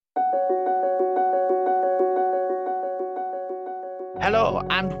Hello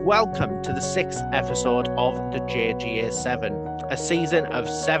and welcome to the sixth episode of the JGA 7, a season of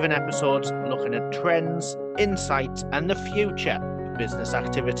 7 episodes looking at trends, insights, and the future of business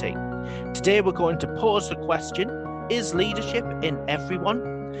activity. Today we're going to pose the question, is leadership in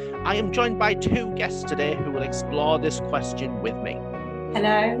everyone? I am joined by 2 guests today who will explore this question with me.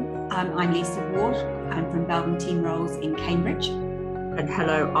 Hello, I'm Lisa Ward. I'm from Belbin Team Roles in Cambridge. And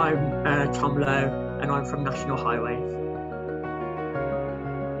hello, I'm Tom Lowe, and I'm from National Highways.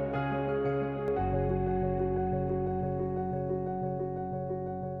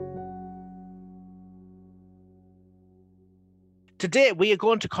 Today, we are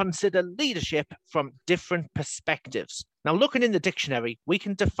going to consider leadership from different perspectives. Now, looking in the dictionary, we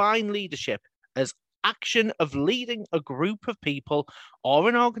can define leadership as action of leading a group of people or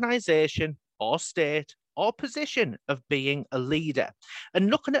an organization or state or position of being a leader. And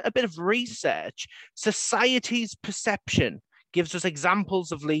looking at a bit of research, society's perception gives us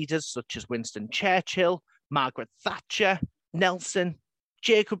examples of leaders such as Winston Churchill, Margaret Thatcher, Nelson,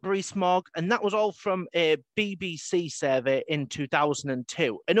 Jacob Rees-Mogg, and that was all from a BBC survey in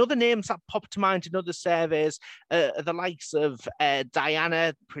 2002. And other names that pop to mind in other surveys are the likes of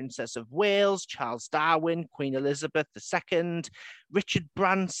Diana, Princess of Wales, Charles Darwin, Queen Elizabeth II, Richard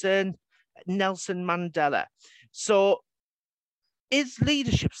Branson, Nelson Mandela. So is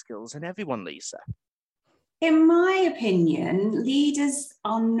leadership skills in everyone, Lisa? In my opinion, leaders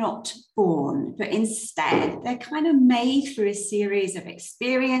are not born, but instead they're kind of made through a series of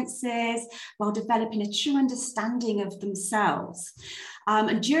experiences while developing a true understanding of themselves.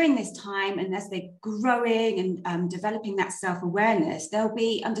 And during this time, and as they're growing and developing that self-awareness, they'll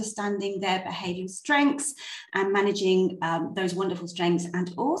be understanding their behavioural strengths and managing those wonderful strengths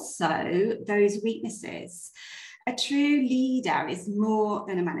and also those weaknesses. A true leader is more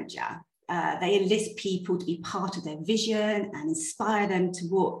than a manager. They enlist people to be part of their vision and inspire them to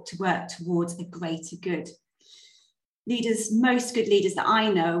work towards a greater good. Most good leaders that I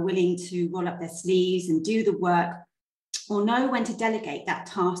know are willing to roll up their sleeves and do the work or know when to delegate that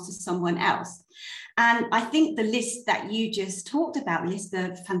task to someone else. And I think the list that you just talked about, list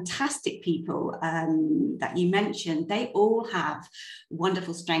of fantastic people that you mentioned, they all have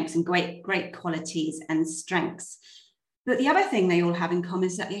wonderful strengths and great qualities and strengths. But the other thing they all have in common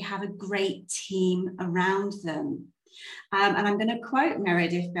is that they have a great team around them. And I'm going to quote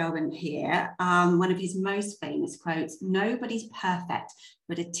Meredith Belbin here, one of his most famous quotes, "Nobody's perfect,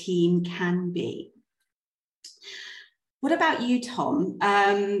 but a team can be." What about you, Tom?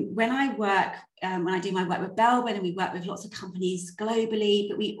 When I do my work with Belbin, and we work with lots of companies globally,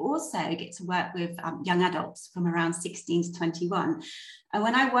 but we also get to work with young adults from around 16 to 21. And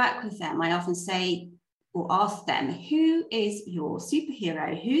when I work with them, I often say, or ask them, who is your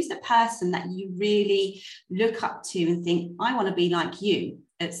superhero? Who's the person that you really look up to and think, I want to be like you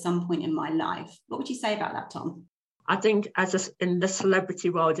at some point in my life? What would you say about that, Tom? I think in the celebrity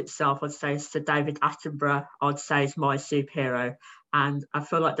world itself, I'd say Sir David Attenborough, I'd say is my superhero. And I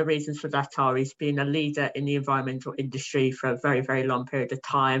feel like the reasons for that are he's been a leader in the environmental industry for a very, very long period of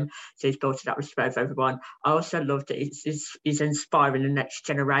time. So he's built that respect for everyone. I also love that he's inspiring the next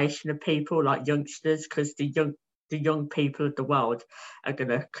generation of people like youngsters, because the young people of the world are going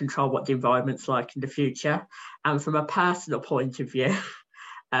to control what the environment's like in the future. And from a personal point of view,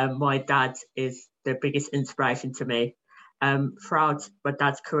 my dad is the biggest inspiration to me. Throughout my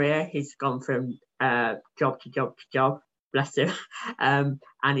dad's career, he's gone from job to job to job. Bless him. And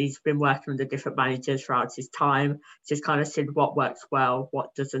he's been working under different managers throughout his time. So he's kind of seen what works well,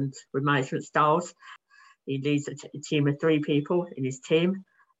 what doesn't with management styles. He leads a team of 3 people in his team.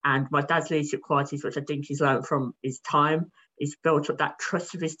 And my dad's leadership qualities, which I think he's learned from his time, he's built up that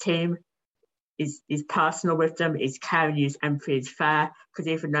trust of his team. He's personal with them, he's caring, his empathy is fair. Because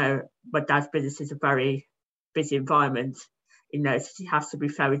even though my dad's business is a very busy environment, he has to be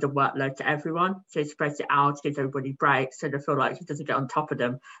fair with the workload to everyone. So he spreads it out, gives everybody breaks, so they feel like he doesn't get on top of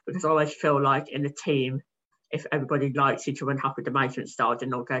them. Because I always feel like in a team, if everybody likes each other and happy with the management style,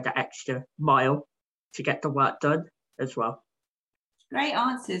 then they'll go the extra mile to get the work done as well. Great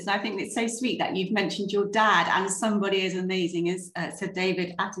answers. I think it's so sweet that you've mentioned your dad and somebody as amazing as Sir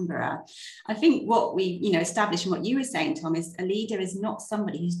David Attenborough. I think what we established and what you were saying, Tom, is a leader is not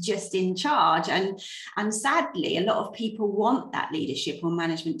somebody who's just in charge. And sadly, a lot of people want that leadership or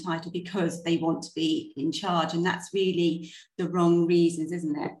management title because they want to be in charge. And that's really the wrong reasons,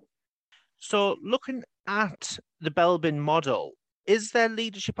 isn't it? So looking at the Belbin model, is there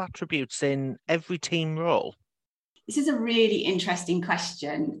leadership attributes in every team role? This is a really interesting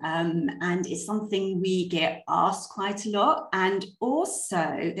question, and it's something we get asked quite a lot. And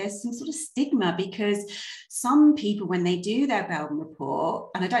also there's some sort of stigma, because some people, when they do their Belbin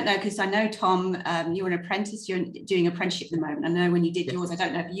report, and I don't know, because I know, Tom, you're an apprentice, you're doing apprenticeship at the moment. I know when you did yours, I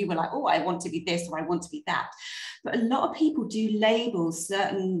don't know if you were like, oh, I want to be this or I want to be that. But a lot of people do label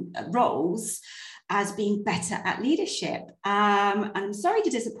certain roles as being better at leadership. And I'm sorry to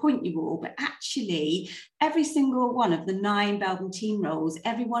disappoint you all, but actually every single one of the 9 Belbin team roles,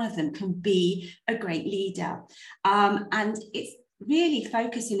 every one of them can be a great leader. And it's really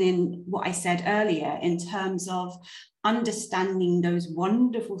focusing in what I said earlier in terms of understanding those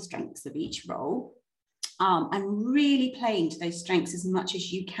wonderful strengths of each role. And really playing to those strengths as much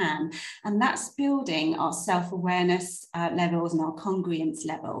as you can. And that's building our self-awareness levels and our congruence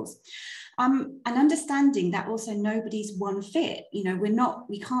levels. And understanding that also nobody's one fit. You know,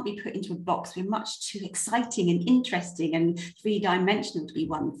 we can't be put into a box. We're much too exciting and interesting and 3-dimensional to be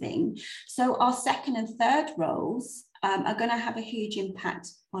one thing. So our second and third roles are going to have a huge impact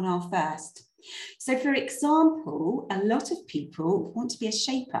on our first. So, for example, a lot of people want to be a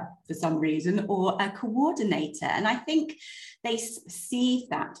shaper for some reason, or a coordinator. And I think they perceive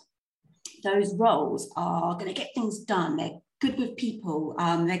that those roles are going to get things done. They're good with people.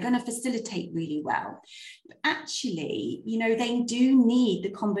 They're going to facilitate really well. But actually, you know, they do need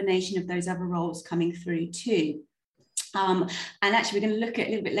the combination of those other roles coming through too. And actually, we're going to look at a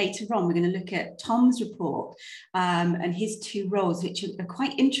little bit later on, we're going to look at Tom's report and his 2 roles, which are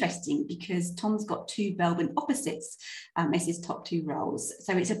quite interesting because Tom's got 2 Belbin opposites as his top 2 roles.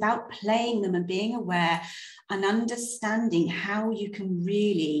 So it's about playing them and being aware and understanding how you can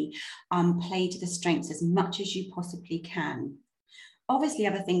really play to the strengths as much as you possibly can. Obviously,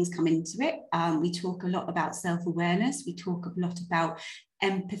 other things come into it. We talk a lot about self-awareness. We talk a lot about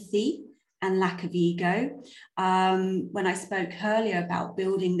empathy and lack of ego. When I spoke earlier about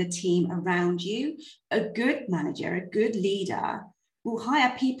building the team around you, a good manager, a good leader will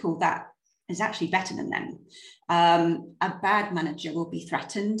hire people that is actually better than them. A bad manager will be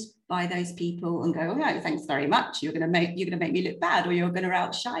threatened by those people and go, oh, no, thanks very much. You're going to make me look bad, or you're going to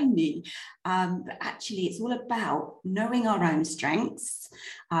outshine me. But actually, it's all about knowing our own strengths,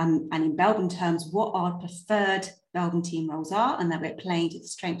 and in Belbin terms, what our preferred Belbin team roles are, and that we're playing to the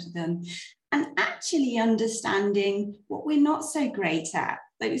strengths of them, and actually understanding what we're not so great at,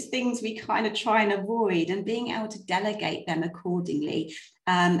 those things we kind of try and avoid, and being able to delegate them accordingly,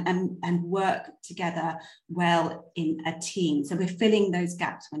 and work together well in a team. So we're filling those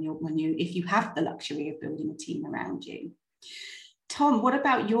gaps if you have the luxury of building a team around you. Tom, what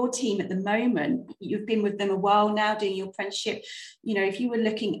about your team at the moment? You've been with them a while now, doing your apprenticeship. You know, if you were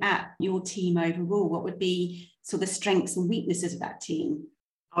looking at your team overall, what would be sort of the strengths and weaknesses of that team?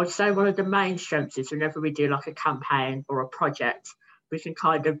 I would say one of the main strengths is whenever we do like a campaign or a project, we can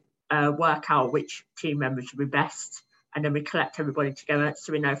kind of work out which team members should be best, and then we collect everybody together.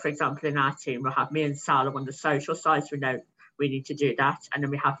 So we know, for example, in our team, we'll have me and Salah on the social side, so we know we need to do that. And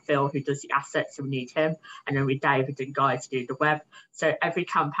then we have Phil, who does the assets, so we need him. And then we David and Guy to do the web. So every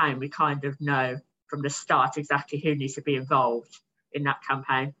campaign, we kind of know from the start exactly who needs to be involved in that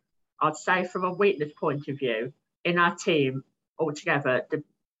campaign. I'd say from a weakness point of view, in our team altogether,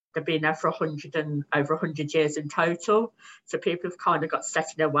 they've been there for over 100 years in total. So people have kind of got set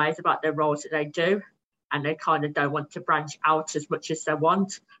in their ways about their roles that they do, and they kind of don't want to branch out as much as they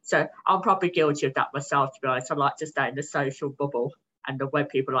want. So I'm probably guilty of that myself, to be honest. I like to stay in the social bubble, and the web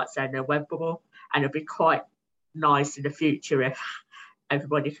people like to stay in their web bubble. And it'd be quite nice in the future if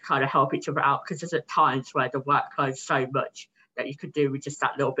everybody could kind of help each other out, because there's at times where the workload's so much that you could do with just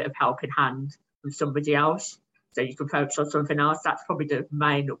that little bit of helping hand from somebody else. So you can focus on something else. That's probably the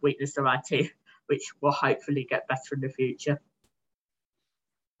main weakness of our team, which will hopefully get better in the future.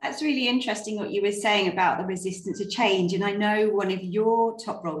 That's really interesting what you were saying about the resistance to change. And I know one of your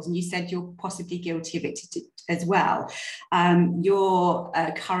top roles, and you said you're possibly guilty of it as well, your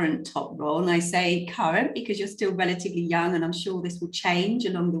current top role, and I say current because you're still relatively young, and I'm sure this will change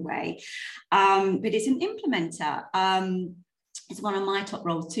along the way, but it's an implementer. It's one of my top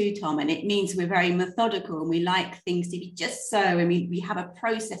roles too, Tom, and it means we're very methodical and we like things to be just so, and we have a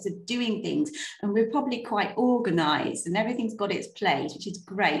process of doing things, and we're probably quite organised, and everything's got its place, which is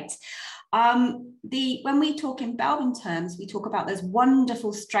great. When we talk in Belbin terms, we talk about those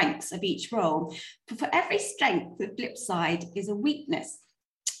wonderful strengths of each role. But for every strength, the flip side is a weakness.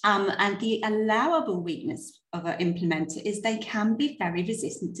 And the allowable weakness of an implementer is they can be very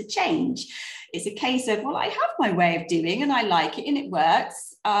resistant to change. It's a case of, well, I have my way of doing and I like it and it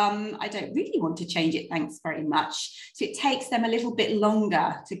works. I don't really want to change it, thanks very much. So it takes them a little bit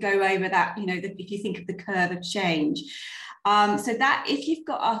longer to go over that, if you think of the curve of change. So that if you've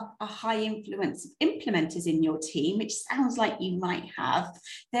got a high influence of implementers in your team, which sounds like you might have,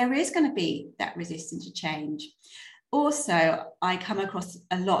 there is going to be that resistance to change. Also, I come across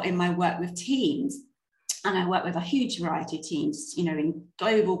a lot in my work with teams, and I work with a huge variety of teams, in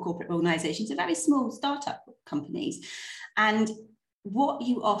global corporate organizations and very small startup companies. And what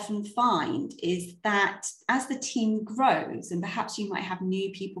you often find is that as the team grows, and perhaps you might have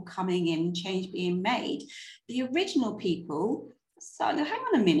new people coming in, change being made, the original people start to, hang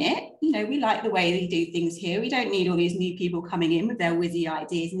on a minute, we like the way they do things here. We don't need all these new people coming in with their whizzy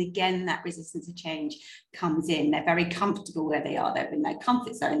ideas. And again, that resistance to change comes in. They're very comfortable where they are. They're in their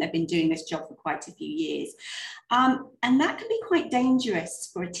comfort zone. They've been doing this job for quite a few years. And that can be quite dangerous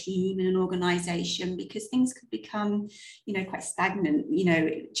for a team and an organization, because things could become, quite stagnant.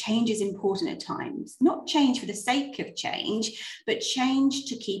 Change is important at times, not change for the sake of change, but change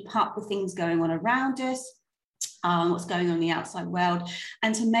to keep up with things going on around us, what's going on in the outside world,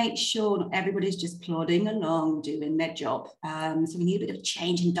 and to make sure not everybody's just plodding along doing their job. So we need a bit of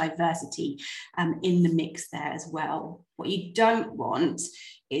change and diversity in the mix there as well. What you don't want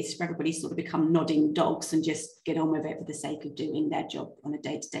is for everybody sort of become nodding dogs and just get on with it for the sake of doing their job on a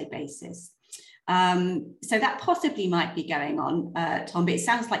day-to-day basis. So that possibly might be going on, Tom, but it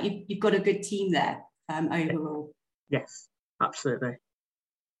sounds like you've got a good team there overall. Yes, absolutely.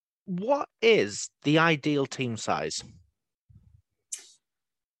 What is the ideal team size?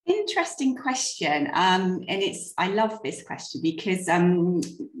 Interesting question. I love this question because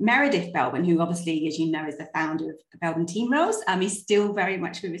Meredith Belbin, who obviously, as you know, is the founder of Belbin Team Roles, is still very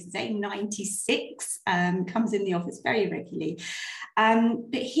much with us today, 96, comes in the office very regularly.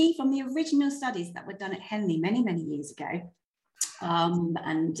 But he, from the original studies that were done at Henley many, many years ago, I'm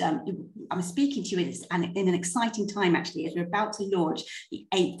speaking to you in an exciting time, actually, as we're about to launch the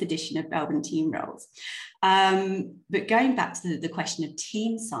 8th edition of Belbin Team Roles. But going back to the question of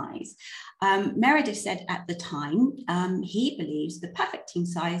team size, Meredith said at the time, he believes the perfect team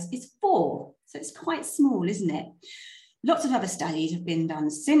size is 4. So it's quite small, isn't it? Lots of other studies have been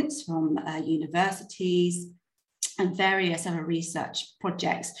done since from universities and various other research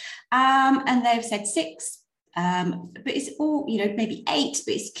projects. And they've said 6. But it's all, maybe 8,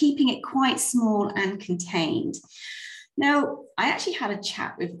 but it's keeping it quite small and contained. Now, I actually had a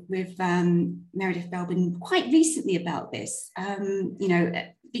chat with Meredith Belbin quite recently about this,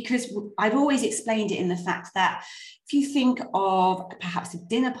 because I've always explained it in the fact that if you think of perhaps a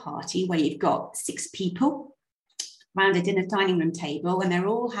dinner party where you've got 6 people around a dinner dining room table, and they're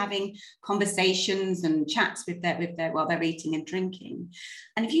all having conversations and chats with their while they're eating and drinking.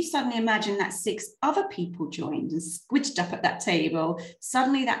 And if you suddenly imagine that 6 other people joined and squidged up at that table,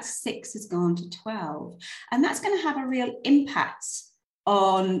 suddenly that 6 has gone to 12. And that's going to have a real impact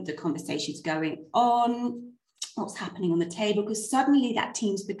on the conversations going on, what's happening on the table, because suddenly that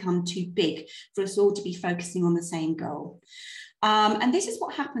team's become too big for us all to be focusing on the same goal. And this is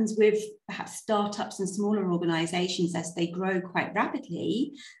what happens with perhaps startups and smaller organizations as they grow quite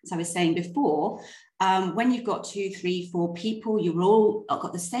rapidly. As I was saying before, when you've got 2, 3, 4 people, you're all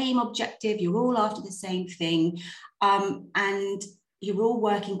got the same objective, you're all after the same thing, and you're all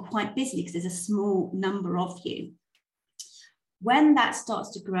working quite busily because there's a small number of you. When that starts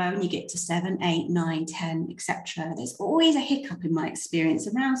to grow and you get to 7, 8, 9, 10, etc., there's always a hiccup in my experience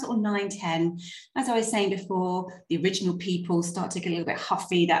around sort of 9, 10. As I was saying before, the original people start to get a little bit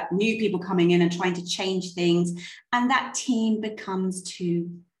huffy, that new people coming in and trying to change things, and that team becomes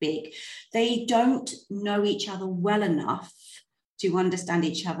too big. They don't know each other well enough to understand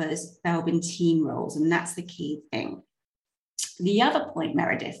each other's Belbin team roles, and that's the key thing. The other point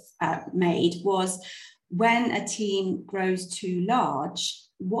Meredith made was, when a team grows too large,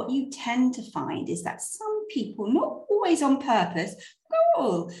 what you tend to find is that some people, not always on purpose,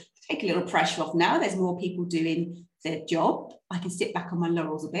 oh, take a little pressure off now, there's more people doing their job, I can sit back on my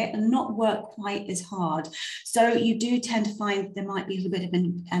laurels a bit and not work quite as hard. So you do tend to find there might be a little bit of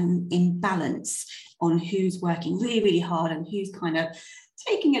an imbalance on who's working really, really hard and who's kind of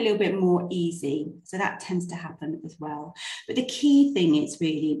taking a little bit more easy. So that tends to happen as well. But the key thing is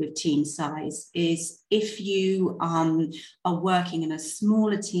really with team size is if you are working in a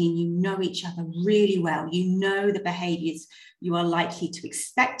smaller team, you know each other really well, you know the behaviours you are likely to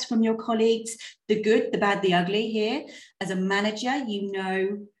expect from your colleagues, the good, the bad, the ugly here. As a manager, you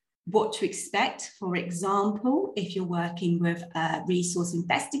know what to expect. For example, if you're working with a resource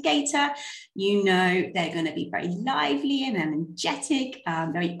investigator, you know they're going to be very lively and energetic,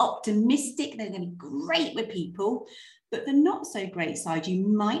 very optimistic. They're going to be great with people. But the not so great side you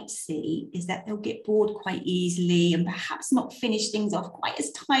might see is that they'll get bored quite easily and perhaps not finish things off quite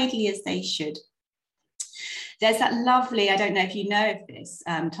as tidily as they should. There's that lovely, I don't know if you know of this,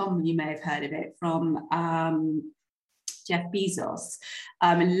 Tom, you may have heard of it, from Jeff Bezos,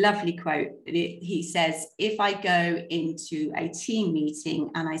 a lovely quote. He says, if I go into a team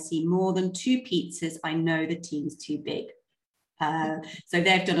meeting and I see more than 2 pizzas, I know the team's too big. So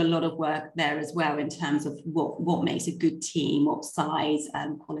they've done a lot of work there as well in terms of what makes a good team, what size,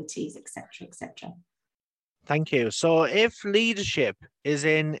 qualities, etc., etc. Thank you. So if leadership is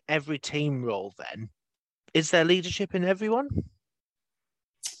in every team role, then is there leadership in everyone?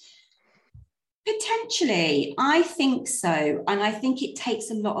 Potentially, I think so. And I think it takes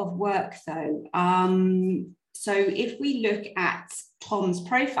a lot of work though. So if we look at Tom's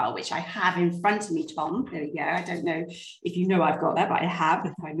profile, which I have in front of me, Tom, there we go. I don't know if you know I've got that, but I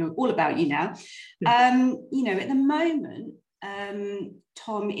have. I know all about you now. You know, at the moment,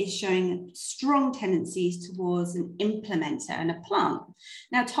 Tom is showing strong tendencies towards an implementer and a plant.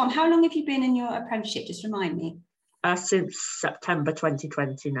 Now, Tom, how long have you been in your apprenticeship? Just remind me. Since September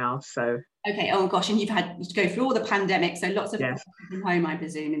 2020 now, so. Okay, oh gosh, and you've had to go through all the pandemic, so lots of yes. from home, I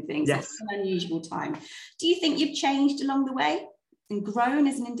presume, and things. Yes. It's an unusual time. Do you think you've changed along the way and grown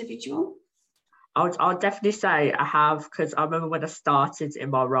as an individual? I'll definitely say I have, because I remember when I started in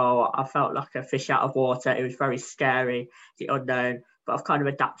my role, I felt like a fish out of water. It was very scary, the unknown, but I've kind of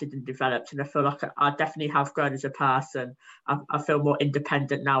adapted and developed, and I feel like I definitely have grown as a person. I feel more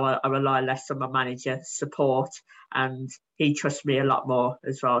independent now. I rely less on my manager's support, and he trusts me a lot more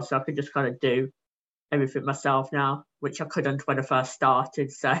as well. So I can just kind of do everything myself now, which I couldn't when I first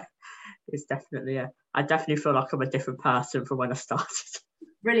started. So it's definitely I definitely feel like I'm a different person from when I started.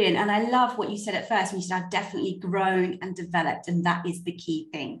 Brilliant. And I love what you said at first, when you said I've definitely grown and developed, and that is the key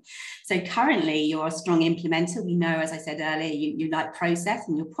thing. So currently you're a strong implementer. We know, as I said earlier, you like process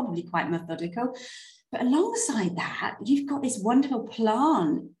and you're probably quite methodical. But alongside that, you've got this wonderful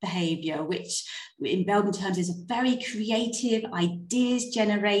plant behavior, which in Belbin terms is a very creative ideas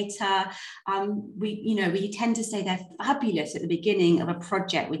generator. We tend to say they're fabulous at the beginning of a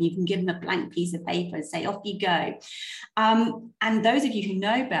project when you can give them a blank piece of paper and say, off you go. And those of you who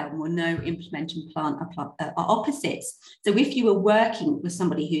know Belbin will know implement and plant are opposites. So if you were working with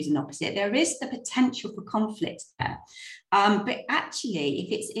somebody who's an opposite, there is the potential for conflict there. But actually,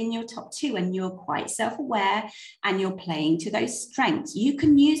 if it's in your top 2 and you're quite self-aware and you're playing to those strengths, you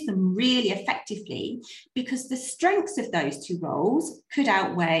can use them really effectively, because the strengths of those 2 roles could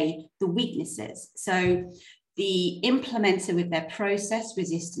outweigh the weaknesses. So the implementer with their process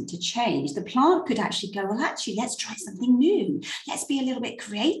resistant to change, the plant could actually go, well, actually, let's try something new. Let's be a little bit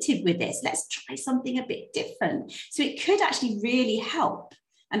creative with this. Let's try something a bit different. So it could actually really help.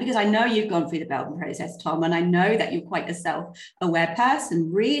 And because I know you've gone through the Belbin process, Tom, and I know that you're quite a self-aware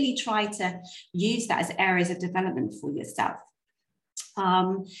person, really try to use that as areas of development for yourself.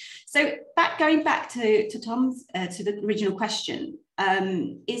 So going back to Tom's, to the original question,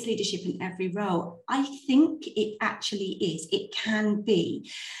 is leadership in every role? I think it actually is. It can be,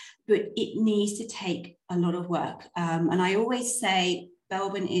 but it needs to take a lot of work. And I always say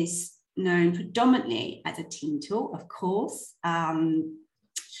Belbin is known predominantly as a team tool, of course,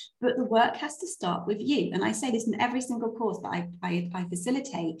 but the work has to start with you. And I say this in every single course that I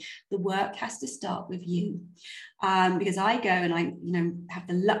facilitate, the work has to start with you. Because I go and I have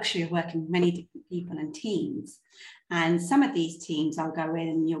the luxury of working with many different people and teams. And some of these teams I'll go in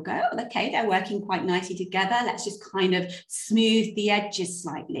and you'll go, oh, okay, they're working quite nicely together. Let's just kind of smooth the edges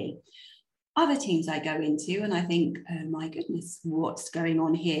slightly. Other teams I go into and I think, oh my goodness, what's going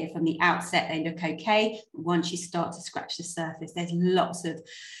on here? From the outset, they look okay. Once you start to scratch the surface, there's lots of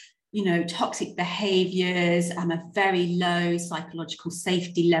toxic behaviors, a very low psychological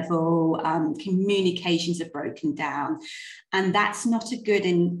safety level, communications are broken down. And that's not a good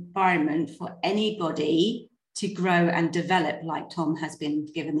environment for anybody to grow and develop like Tom has been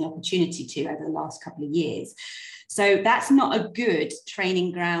given the opportunity to over the last couple of years. So that's not a good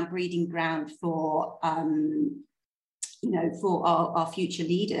training ground, breeding ground for, for our future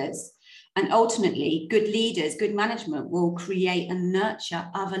leaders. And ultimately, good leaders, good management will create and nurture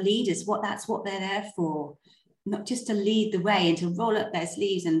other leaders. That's what they're there for, not just to lead the way and to roll up their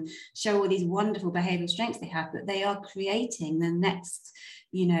sleeves and show all these wonderful behavioural strengths they have, but they are creating the next,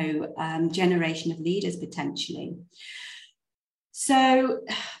 generation of leaders potentially. So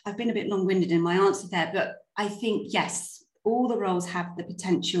I've been a bit long-winded in my answer there, but I think, yes, all the roles have the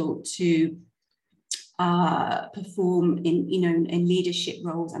potential to perform in leadership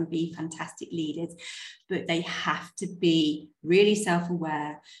roles and be fantastic leaders, but they have to be really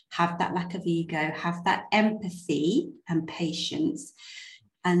self-aware, have that lack of ego, have that empathy and patience,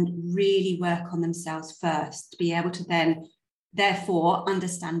 and really work on themselves first to be able to then therefore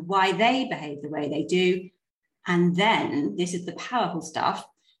understand why they behave the way they do. And then, this is the powerful stuff,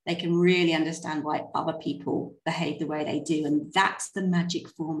 they can really understand why other people behave the way they do. And that's the magic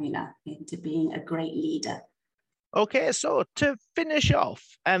formula into being a great leader. Okay, so to finish off,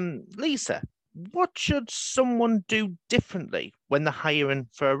 Lisa, what should someone do differently when they're hiring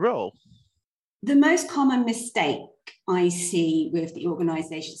for a role? The most common mistake I see with the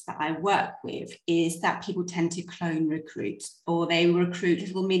organisations that I work with is that people tend to clone recruit, or they recruit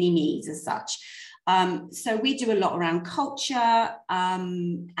little mini-me's as such. So we do a lot around culture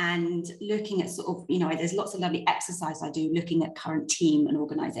and looking at sort of, there's lots of lovely exercise I do looking at current team and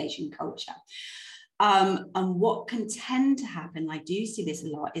organisation culture. And what can tend to happen, I do see this a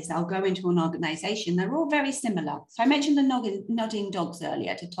lot, is I'll go into an organisation, they're all very similar. So I mentioned the nodding dogs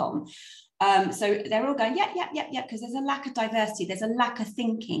earlier to Tom. So they're all going, yeah, because there's a lack of diversity, there's a lack of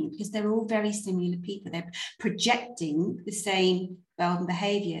thinking, because they're all very similar people. They're projecting the same Belbin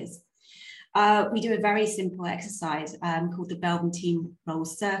behaviours. We do a very simple exercise called the Belbin Team Role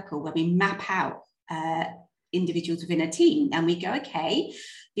Circle, where we map out individuals within a team, and we go, okay,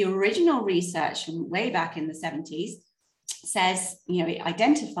 the original research from way back in the 70s says, it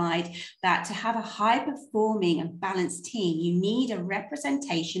identified that to have a high performing and balanced team, you need a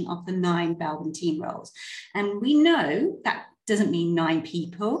representation of the 9 Belbin team roles. And we know that doesn't mean 9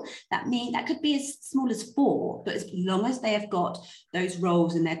 people. That could be as small as 4, but as long as they have got those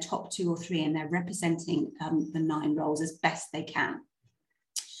roles in their top 2 or 3 and they're representing the 9 roles as best they can.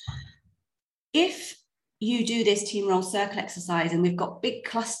 If you do this team role circle exercise and we've got big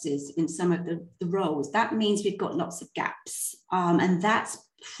clusters in some of the roles, that means we've got lots of gaps. And that's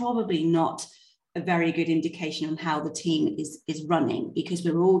probably not a very good indication on how the team is running, because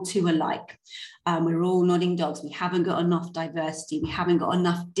we're all too alike. We're all nodding dogs. We haven't got enough diversity. We haven't got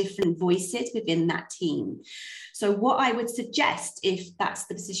enough different voices within that team. So what I would suggest, if that's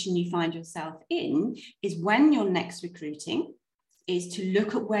the position you find yourself in, is when you're next recruiting, is to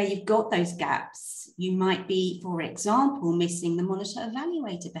look at where you've got those gaps. You might be, for example, missing the monitor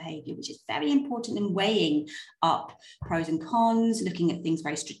evaluator behaviour, which is very important in weighing up pros and cons, looking at things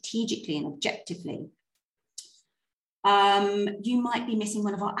very strategically and objectively. You might be missing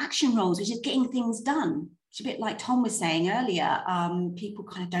one of our action roles, which is getting things done. It's a bit like Tom was saying earlier, people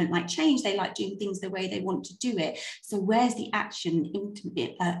kind of don't like change. They like doing things the way they want to do it. So where's the action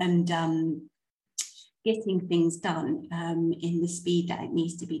and getting things done in the speed that it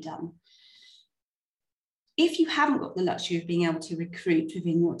needs to be done? If you haven't got the luxury of being able to recruit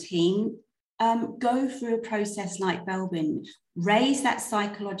within your team, go through a process like Belbin. Raise that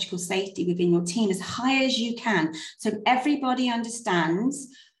psychological safety within your team as high as you can, so everybody understands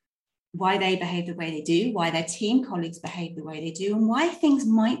why they behave the way they do, why their team colleagues behave the way they do, and why things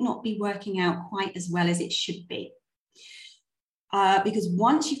might not be working out quite as well as it should be. Because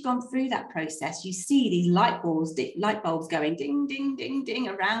once you've gone through that process, you see these light bulbs going ding, ding, ding, ding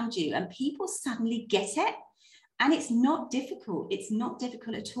around you, and people suddenly get it. And it's not difficult. It's not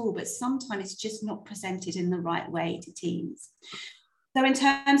difficult at all, but sometimes it's just not presented in the right way to teams. So in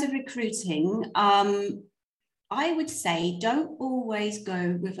terms of recruiting, I would say don't always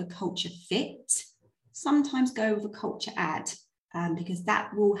go with a culture fit. Sometimes go with a culture add, because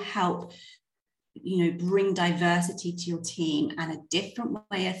that will help bring diversity to your team and a different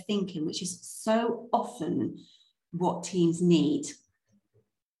way of thinking, which is so often what teams need.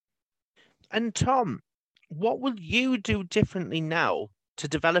 And Tom, what will you do differently now to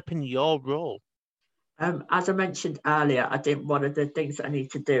develop in your role? As I mentioned earlier, I think one of the things that I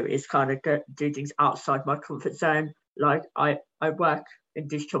need to do is kind of do things outside my comfort zone. Like I work in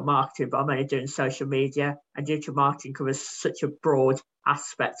digital marketing, but I'm only doing social media, and digital marketing covers such a broad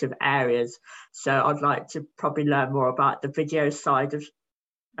aspect of areas. So I'd like to probably learn more about the video side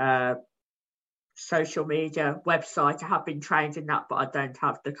of social media, website. I have been trained in that, but I don't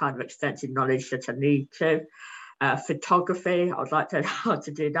have the kind of extensive knowledge that I need to. Photography, I'd like to know how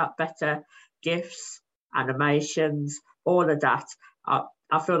to do that better. GIFs, animations, all of that.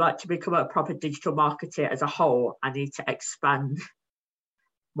 I feel like to become a proper digital marketer as a whole, I need to expand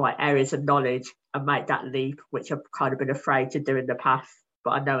my areas of knowledge and make that leap, which I've kind of been afraid to do in the past,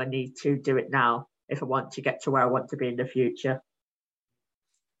 but I know I need to do it now if I want to get to where I want to be in the future.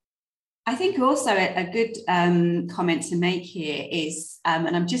 I think also a good comment to make here is,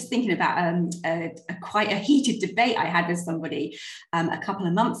 and I'm just thinking about quite a heated debate I had with somebody a couple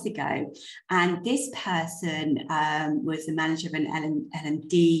of months ago, and this person was the manager of an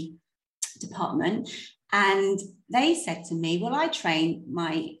L&D department, and they said to me, well, I train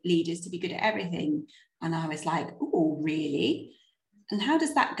my leaders to be good at everything. And I was like, oh, really? And how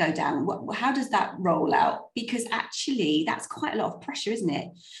does that go down? How does that roll out? Because actually, that's quite a lot of pressure, isn't it?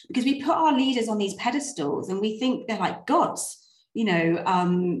 Because we put our leaders on these pedestals and we think they're like gods. You know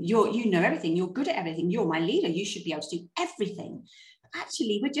everything. You're good at everything. You're my leader. You should be able to do everything.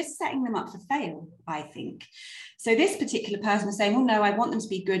 Actually, we're just setting them up for fail, I think. So this particular person was saying, well, no, I want them to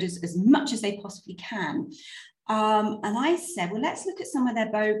be good as much as they possibly can. And I said, well, let's look at some of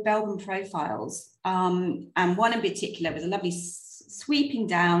their Belbin profiles. And one in particular was a lovely sweeping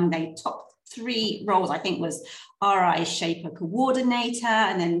down. They top 3 roles, I think, was RI Shaper Coordinator,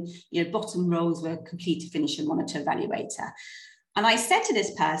 and then bottom roles were Complete to Finish and Monitor Evaluator. And I said to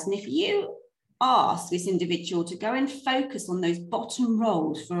this person, if you ask this individual to go and focus on those bottom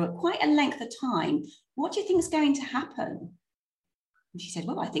roles for quite a length of time, what do you think is going to happen? And she said,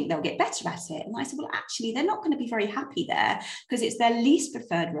 well, I think they'll get better at it. And I said, well, actually, they're not going to be very happy there because it's their least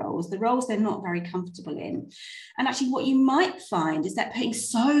preferred roles, the roles they're not very comfortable in. And actually, what you might find is that putting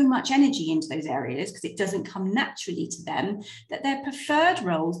so much energy into those areas, because it doesn't come naturally to them, that their preferred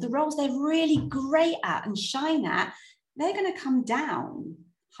roles, the roles they're really great at and shine at, they're going to come down,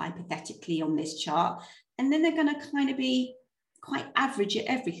 hypothetically, on this chart. And then they're going to kind of be quite average at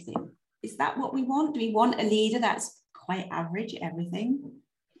everything. Is that what we want? Do we want a leader that's quite average at everything?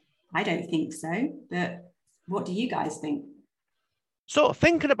 I don't think so, but what do you guys think? So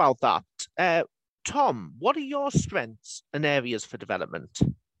thinking about that, Tom, what are your strengths and areas for development?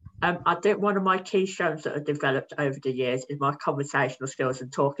 I think one of my key strengths that have developed over the years is my conversational skills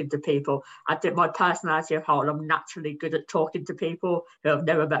and talking to people. I think my personality of whole, I'm naturally good at talking to people who I've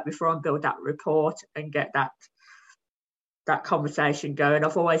never met before and build that rapport and get that conversation going.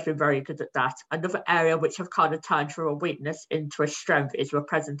 I've always been very good at that. Another area which I've kind of turned from a weakness into a strength is my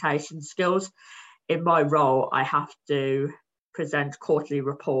presentation skills. In my role, I have to present quarterly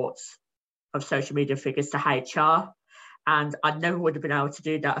reports of social media figures to HR. And I never would have been able to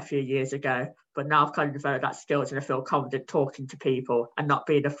do that a few years ago. But now I've kind of developed that skills and I feel confident talking to people and not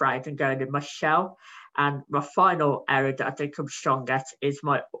being afraid and going in my shell. And my final area that I think I'm strong at is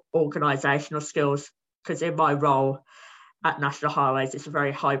my organisational skills, because in my role at National Highways, it's a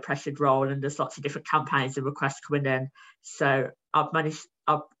very high pressured role and there's lots of different campaigns and requests coming in. So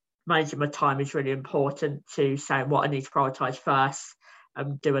managing my time is really important to say what I need to prioritise first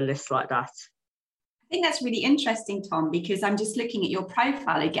and do a list like that. I think that's really interesting, Tom, because I'm just looking at your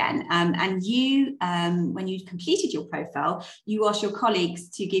profile again. And you, when you completed your profile, you asked your colleagues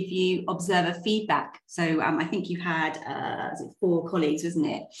to give you observer feedback. So I think you had 4 colleagues, wasn't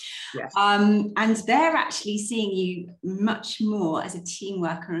it? Yes. And they're actually seeing you much more as a team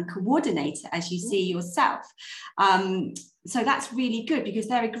worker and coordinator as you see yourself. So that's really good because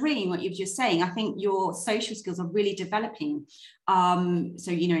they're agreeing what you're just saying. I think your social skills are really developing.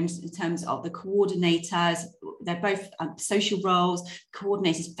 So, in terms of the coordinators, they're both social roles.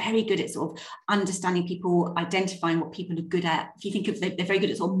 Coordinators very good at sort of understanding people, identifying what people are good at. If you think of they're very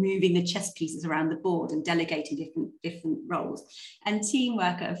good at sort of moving the chess pieces around the board and delegating different roles. And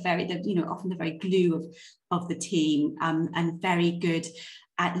teamwork are often the very glue of the team, and very good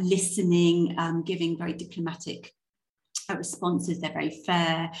at listening, giving very diplomatic responses. They're very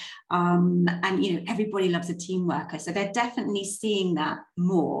fair, and everybody loves a team worker, so they're definitely seeing that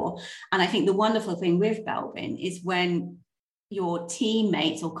more. And I think the wonderful thing with Belbin is when your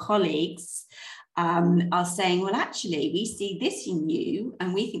teammates or colleagues are saying, well, actually, we see this in you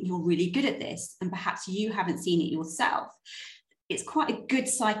and we think you're really good at this, and perhaps you haven't seen it yourself. It's quite a good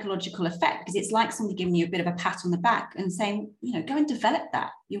psychological effect because it's like somebody giving you a bit of a pat on the back and saying, go and develop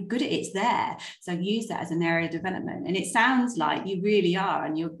that. You're good at it, it's there. So use that as an area of development. And it sounds like you really are.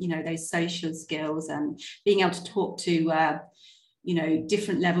 And those social skills and being able to talk to,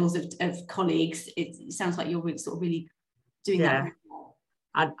 different levels of colleagues, it sounds like you're really doing that.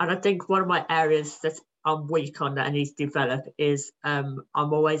 And I think one of my areas that I'm weak on that I need to develop is I'm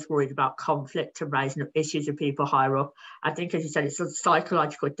always worried about conflict and raising up issues with people higher up. I think, as you said, it's a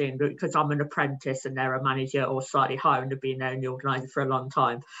psychological thing because I'm an apprentice and they're a manager or slightly higher and they've been there in the organisation for a long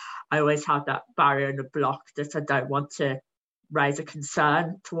time. I always have that barrier and a block that I don't want to raise a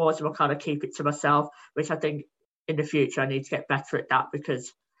concern towards them. I kind of keep it to myself, which I think in the future I need to get better at that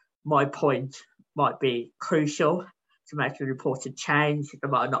because my point might be crucial to make an important change that I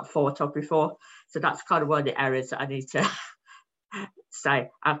might have not thought of before. So that's kind of one of the areas that I need to say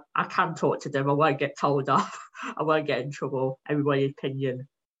I can talk to them. I won't get told off. I won't get in trouble. Everybody's opinion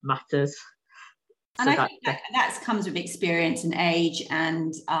matters. And I think that comes with experience and age,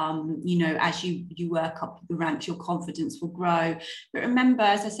 and as you work up the ranks, your confidence will grow. But remember,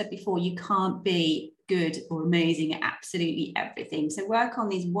 as I said before, you can't be good or amazing at absolutely everything. So work on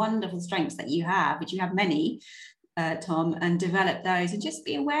these wonderful strengths that you have, which you have many, Tom, and develop those, and just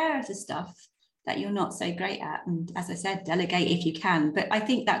be aware of the stuff that you're not so great at. And as I said, delegate if you can. But I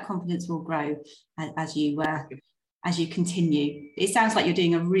think that confidence will grow as you continue. It sounds like you're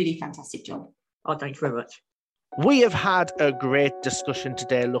doing a really fantastic job. Oh, thank you very much. We have had a great discussion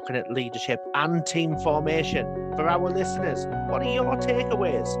today looking at leadership and team formation. For our listeners, what are your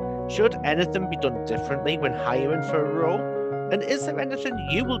takeaways? Should anything be done differently when hiring for a role? And is there anything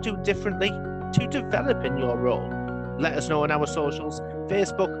you will do differently to develop in your role? Let us know on our socials,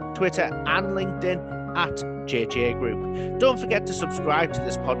 Facebook, Twitter and LinkedIn at JJ Group. Don't forget to subscribe to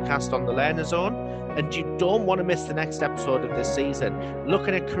this podcast on the Learner Zone. And you don't want to miss the next episode of this season,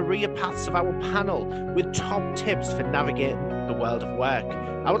 looking at career paths of our panel with top tips for navigating the world of work.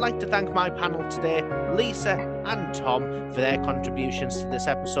 I would like to thank my panel today, Lisa and Tom, for their contributions to this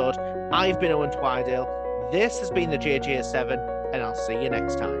episode. I've been Owen Twydale. This has been the JJ7, and I'll see you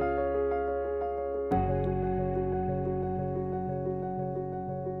next time.